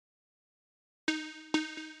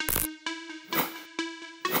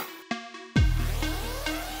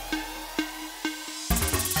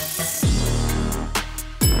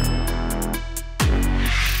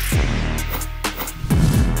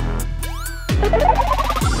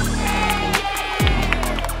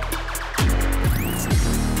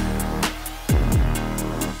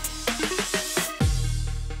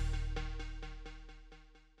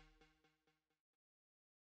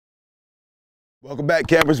Welcome back,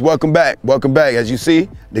 campers. Welcome back. Welcome back. As you see,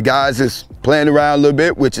 the guys is playing around a little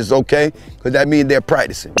bit, which is okay, because that means they're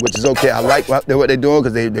practicing, which is okay. I like what they're doing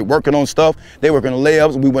because they're working on stuff. They're working on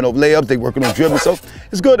layups. We went over layups. They're working on dribbles. So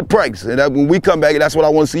it's good to practice. And when we come back, that's what I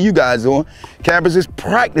want to see you guys doing. Campers is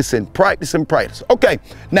practicing, practicing, practice. Okay,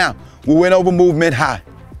 now we went over movement high.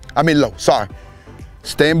 I mean low, sorry.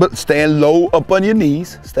 Stand low up on your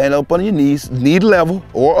knees. Stand up on your knees, knee level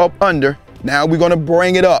or up under. Now we're going to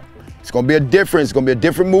bring it up. It's gonna be a difference. It's gonna be a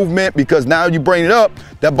different movement because now you bring it up,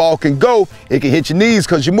 that ball can go. It can hit your knees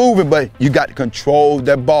because you're moving, but you got to control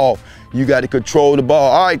that ball. You got to control the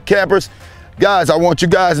ball. All right, campers. Guys, I want you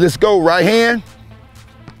guys, let's go. Right hand.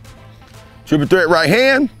 Triple threat right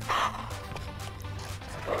hand.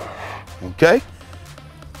 Okay.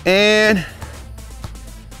 And,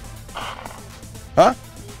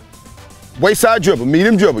 waist side dribble,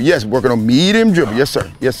 medium dribble. Yes, working on medium dribble. Yes,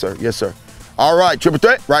 sir. Yes, sir. Yes, sir. All right, triple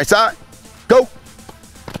threat, right side, go.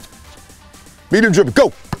 Medium dribble,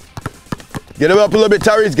 go. Get it up a little bit,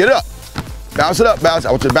 Tyrese, get it up. Bounce it up, bounce.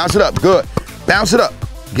 I want you to bounce it up, good. Bounce it up,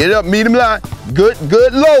 get it up, medium line, good,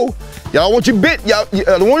 good, low. Y'all want you bent, I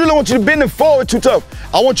don't want you to bend it forward too tough.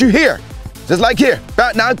 I want you here, just like here.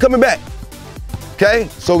 Now coming back, okay?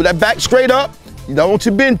 So that back straight up, you don't want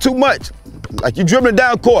you to bend too much, like you dribbling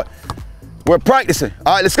down court. We're practicing.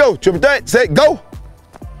 All right, let's go, triple threat, set, go.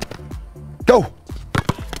 Go.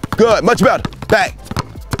 Good, much better. Back.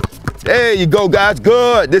 There you go, guys.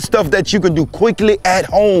 Good. This stuff that you can do quickly at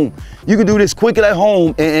home. You can do this quickly at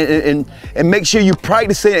home and make sure you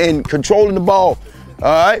practicing and controlling the ball.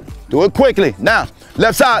 All right? Do it quickly. Now,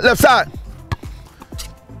 left side, left side.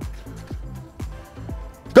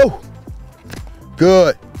 Go.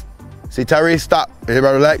 Good. See, Tyrese, stop.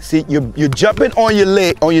 Everybody relax. See, you're jumping on your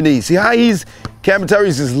leg, on your knees. See how Cameron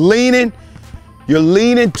Tyrese is leaning? You're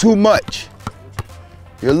leaning too much.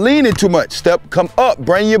 You're leaning too much. Step, come up,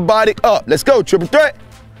 bring your body up. Let's go, triple threat.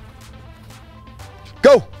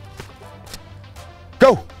 Go.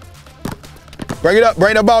 Go. Bring it up,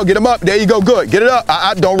 bring the ball, get him up. There you go, good. Get it up.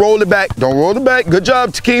 Don't roll it back. Don't roll it back. Good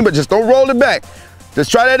job, Takeem, but just don't roll it back. Let's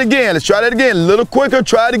try that again. Let's try that again. A little quicker,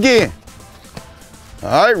 try it again.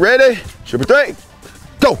 All right, ready? Triple threat.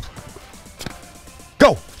 Go.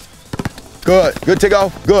 Go. Good, good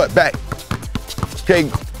takeoff, good, back.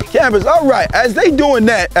 Okay, campers, all right, as they doing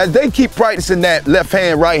that, as they keep practicing that left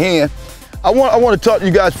hand, right hand, I want to talk to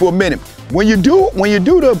you guys for a minute. When you do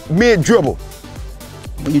the mid dribble,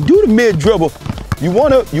 you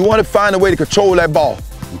want to find a way to control that ball,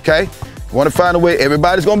 okay? You want to find a way,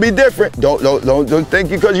 everybody's going to be different. Don't think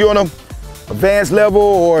because you're on a advanced level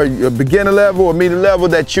or a beginner level or medium level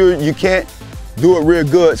that you can't do it real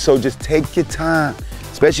good. So just take your time,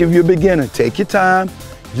 especially if you're a beginner, take your time.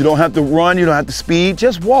 You don't have to run, you don't have to speed,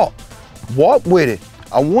 just walk. Walk with it.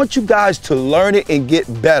 I want you guys to learn it and get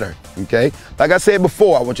better, okay? Like I said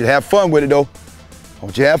before, I want you to have fun with it though. I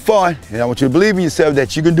want you to have fun, and I want you to believe in yourself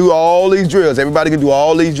that you can do all these drills. Everybody can do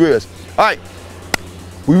all these drills. All right,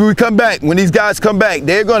 when we come back, when these guys come back,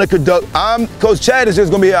 they're gonna conduct, Coach Chad is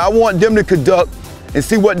just gonna be here. I want them to conduct and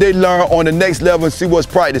see what they learn on the next level and see what's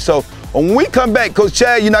practice. So when we come back, Coach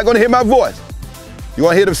Chad, you're not gonna hear my voice. You're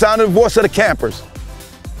gonna hear the sound of the voice of the campers.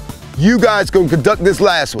 You guys can conduct this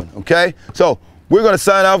last one, okay? So we're gonna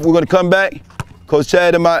sign off. We're gonna come back. Coach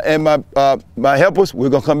Chad and my helpers, we're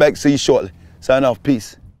gonna come back and see you shortly. Sign off,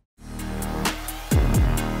 peace.